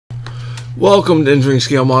Welcome to Infini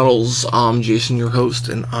Scale Models. I'm Jason, your host,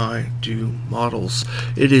 and I do models.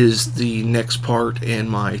 It is the next part in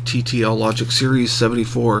my TTL Logic Series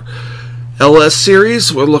 74 LS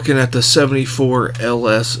series. We're looking at the 74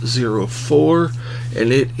 LS04,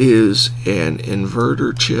 and it is an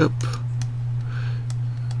inverter chip.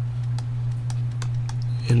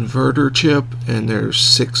 And there's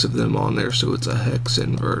 6 of them on there, so it's a hex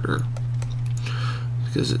inverter,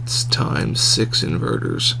 because it's times 6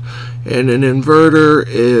 inverters. And an inverter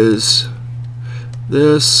is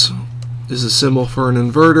a symbol for an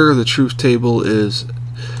inverter. The truth table is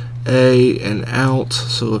A and out.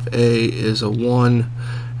 So if A is a 1,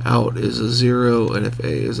 out is a 0, and if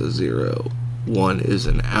A is a 0, 1 is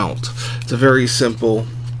an out. It's a very simple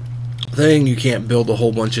thing. You can't build a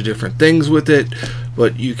whole bunch of different things with it,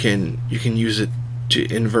 but you can use it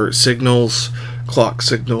to invert signals, clock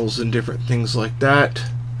signals, and different things like that.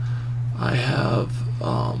 I have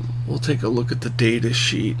we'll take a look at the data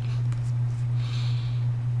sheet.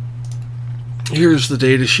 Here's the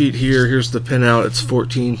data sheet here. Here's the pinout. It's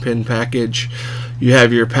 14 pin package. You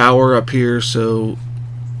have your power up here, so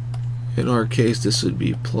in our case this would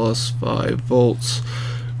be plus 5 volts,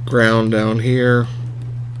 ground down here,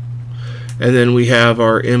 and then we have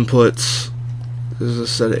our inputs. There's a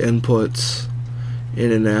set of inputs,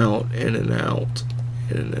 in and out, in and out,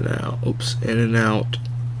 in and out, oops, in and out.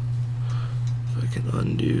 If I can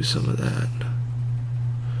undo some of that.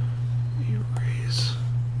 Erase.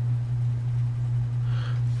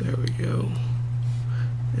 There we go.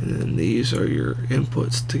 And then these are your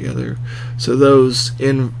inputs together. So those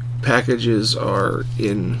in packages are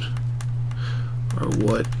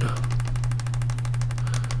what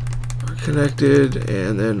are connected,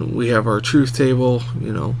 and then we have our truth table.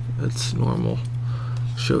 You know, it's normal.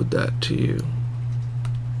 Showed that to you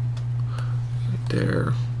right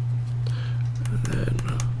there. And then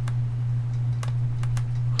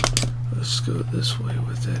let's go this way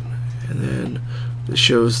with it. And then this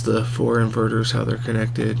shows the 4 inverters, how they're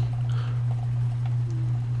connected.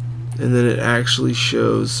 And then it actually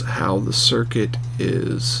shows how the circuit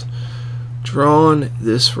is drawn.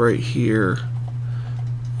 This right here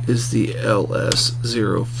is the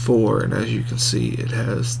LS04, and as you can see, it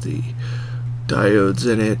has the diodes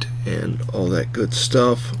in it and all that good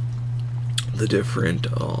stuff, the different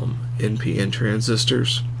NPN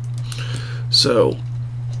transistors. So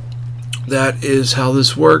that is how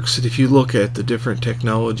this works. And if you look at the different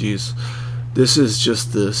technologies, this is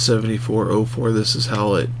just the 7404. This is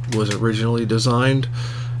how it was originally designed,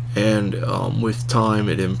 and with time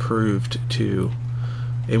it improved to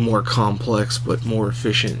a more complex but more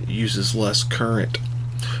efficient, uses less current.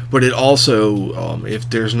 But it also, if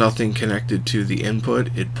there's nothing connected to the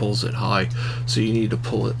input, it pulls it high, so you need to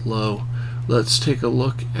pull it low. Let's take a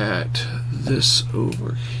look at this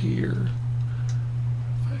over here.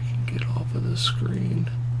 If I can get off of the screen.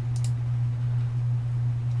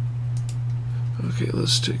 Okay,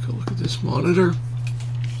 let's take a look at this monitor.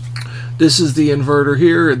 This is the inverter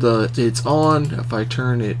here. It's on. If I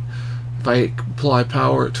turn it, if I apply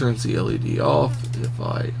power, it turns the LED off. If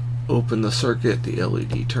I open the circuit, the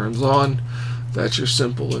LED turns on. That's your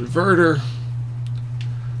simple inverter.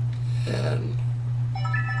 And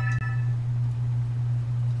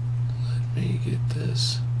let me get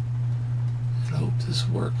this and hope this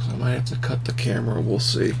works. I might have to cut the camera. We'll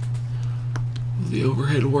see. Will the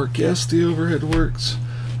overhead work? Yes, the overhead works.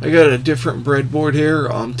 I got a different breadboard here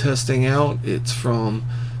I'm testing out. It's from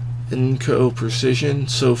Inco Precision.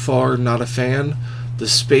 So far, not a fan. The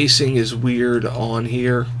spacing is weird on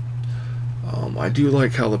here. I do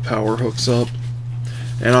like how the power hooks up,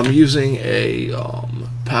 and I'm using a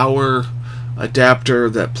power adapter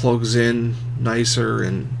that plugs in nicer,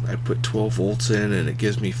 and I put 12 volts in and it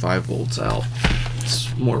gives me 5 volts out.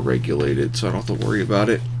 It's more regulated, so I don't have to worry about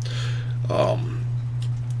it. On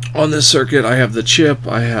this circuit I have the chip.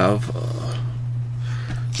 I have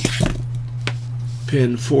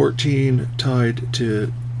pin 14 tied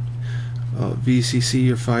to VCC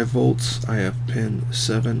or 5 volts. I have pin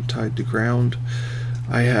 7 tied to ground.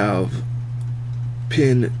 I have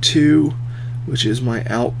pin 2, which is my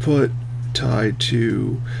output, tied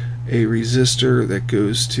to a resistor that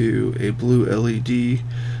goes to a blue LED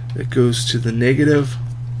that goes to the negative.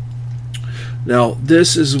 Now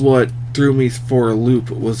this is what threw me for a loop,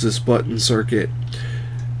 was this button circuit,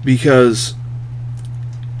 because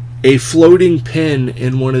a floating pin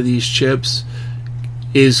in one of these chips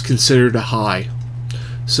is considered a high.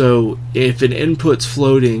 So if an input's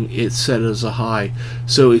floating, it's set as a high.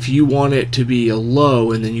 So if you want it to be a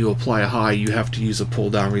low and then you apply a high, you have to use a pull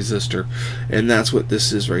down resistor, and that's what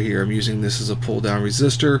this is right here. I'm using this as a pull down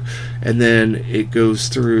resistor, and then it goes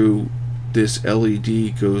through this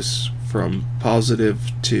LED goes from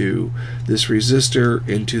positive to this resistor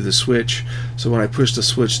into the switch. So when I push the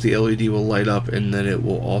switch, the LED will light up, and then it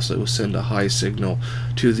will also send a high signal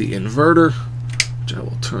to the inverter, which I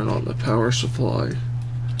will turn on the power supply.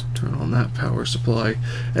 Turn on that power supply,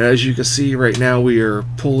 and as you can see right now, we are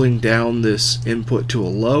pulling down this input to a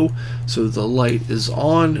low, so the light is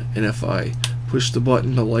on, and if I push the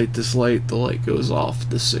button to light this light, the light goes off.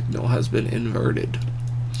 The signal has been inverted.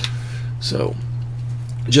 So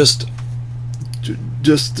just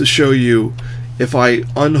to show you, if I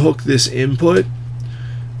unhook this input,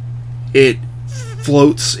 it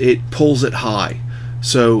floats, it pulls it high.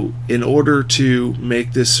 So in order to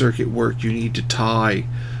make this circuit work, you need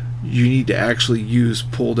to actually use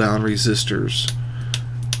pull down resistors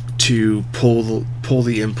to pull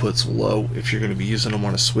the inputs low if you're going to be using them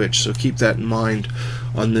on a switch. So keep that in mind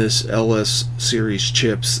on this LS series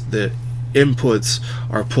chips. The inputs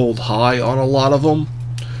are pulled high on a lot of them,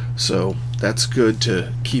 so that's good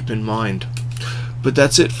to keep in mind. But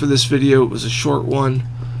that's it for this video. It was a short one.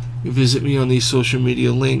 You visit me on these social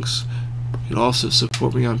media links. You can also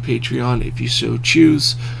support me on Patreon if you so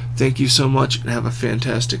choose. Thank you so much, and have a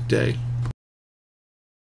fantastic day.